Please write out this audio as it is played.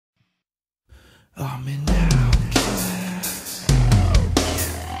I'm an outcast, but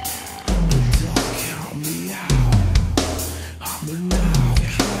don't count me out. I'm an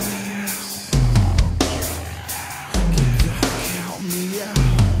outcast, but don't count me out.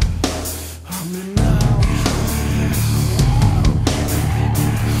 I'm an outcast, but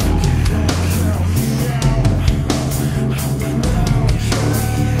don't count me out. I'm an outcast, but don't count me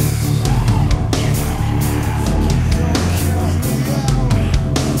out.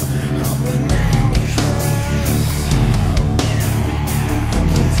 I'm an outcast.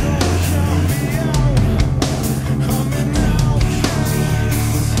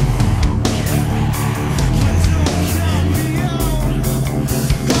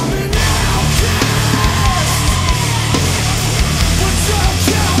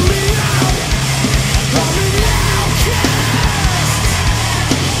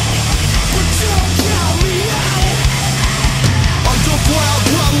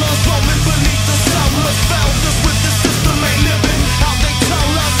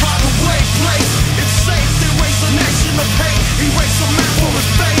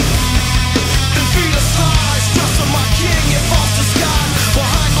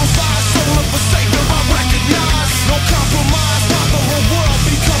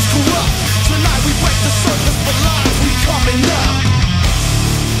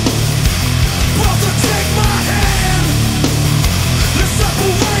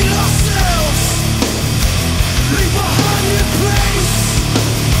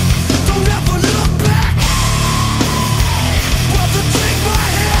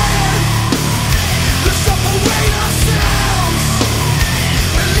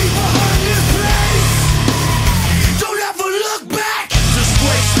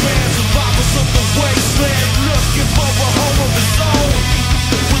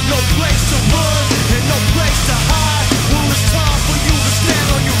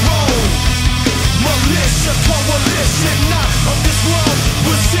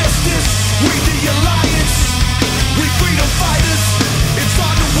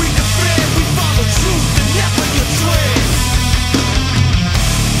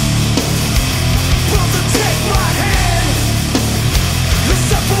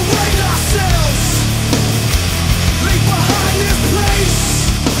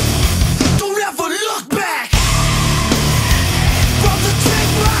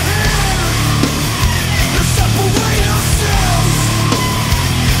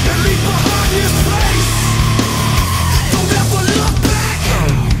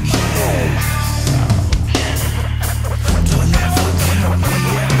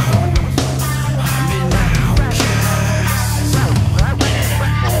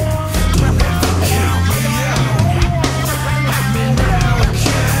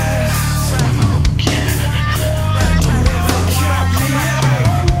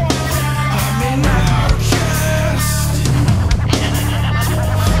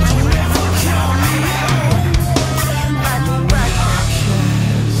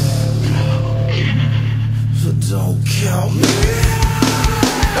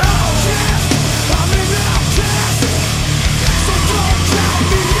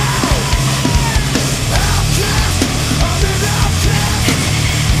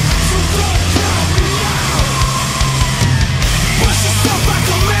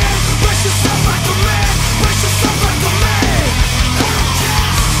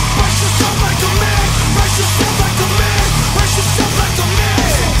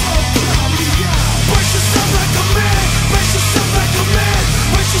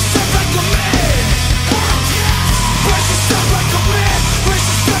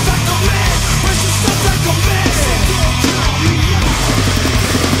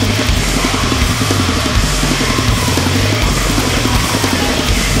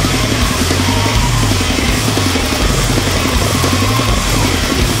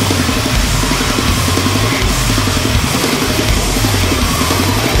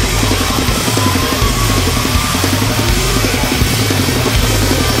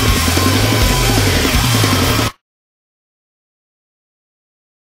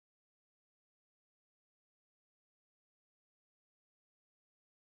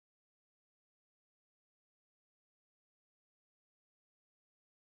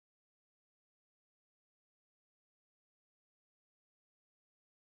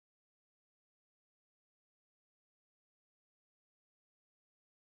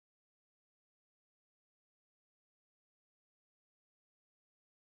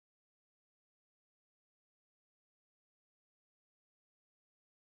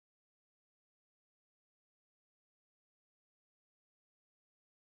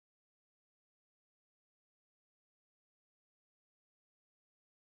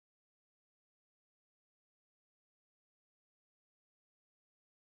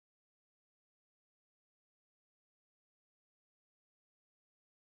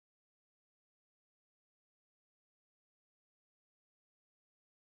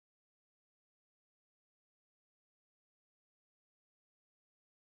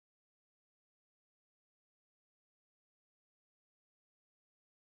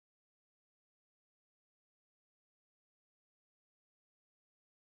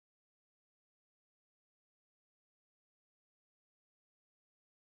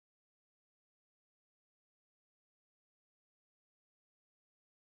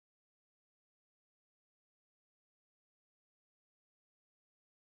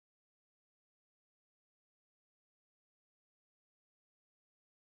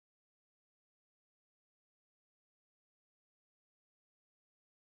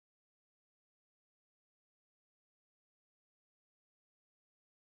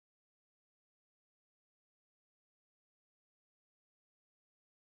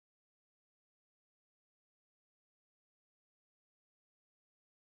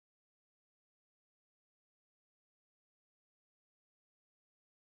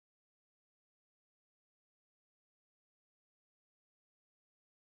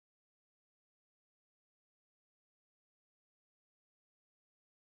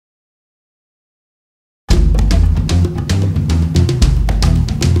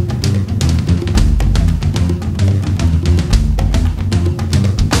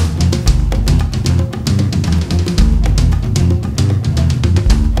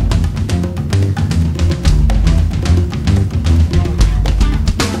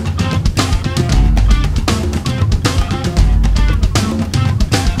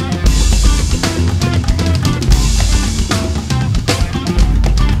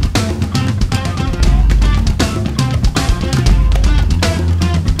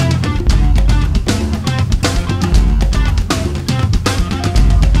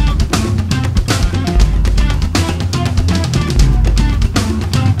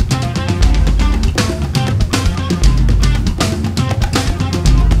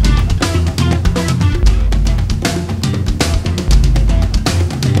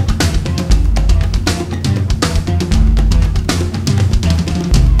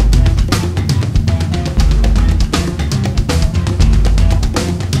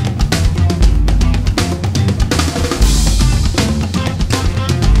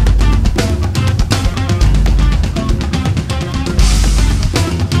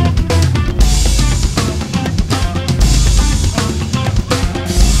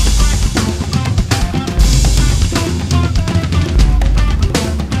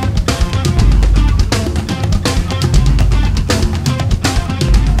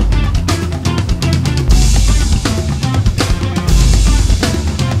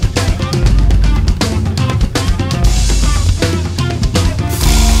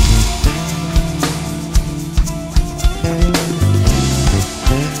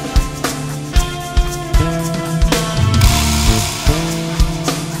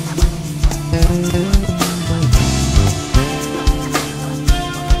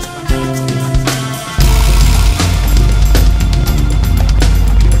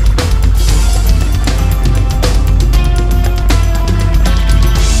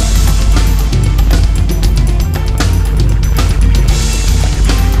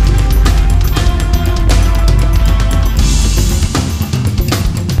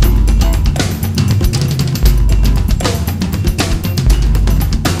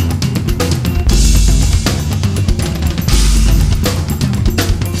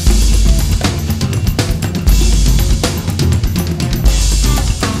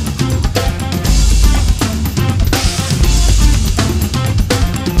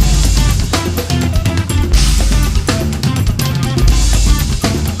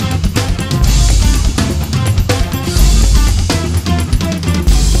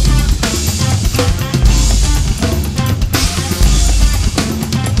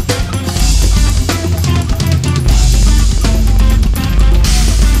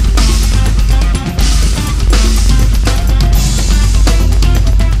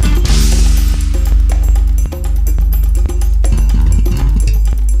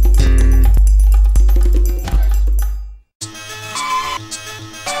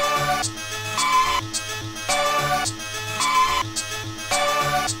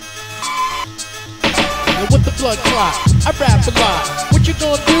 lot, I rap a lot. What you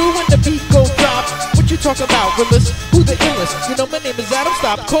gonna do when the beat go drop? What you talk about, Willis? Who the illest? You know my name is Adam,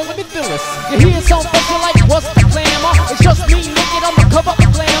 stop calling me Phyllis. You hear something special like what's the glamour? It's just me naked on the cover of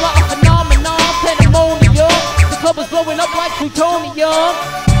Glamour. A phenomenon, pandemonium. The club is blowing up like plutonium.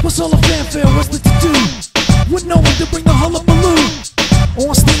 What's all the fanfare? What's the to-do? With no one to bring the hullabaloo.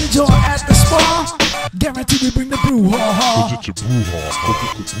 On stage or at the spa, guaranteed we bring the brouhaha. Cause it's a brouhaha. Cause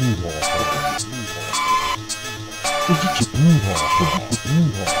it's a brouhaha. Cause it's a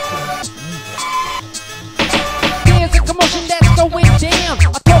brouhaha. There's a commotion that's going down.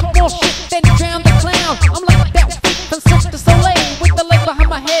 I talk more shit than drown the clown. I'm like that freak from Cirque du Soleil, with the leg behind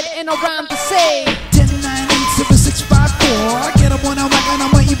my head and a rhyme to say. 10, 9, 8, 7, 6, 5, 4. I get up on a mic and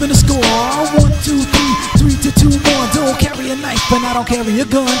I'ma even the score. 1, 2, 3, 3 to 2 more. Don't carry a knife, but I don't carry a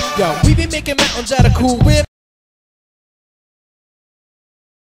gun. Yo, we be making mountains out of cool whip.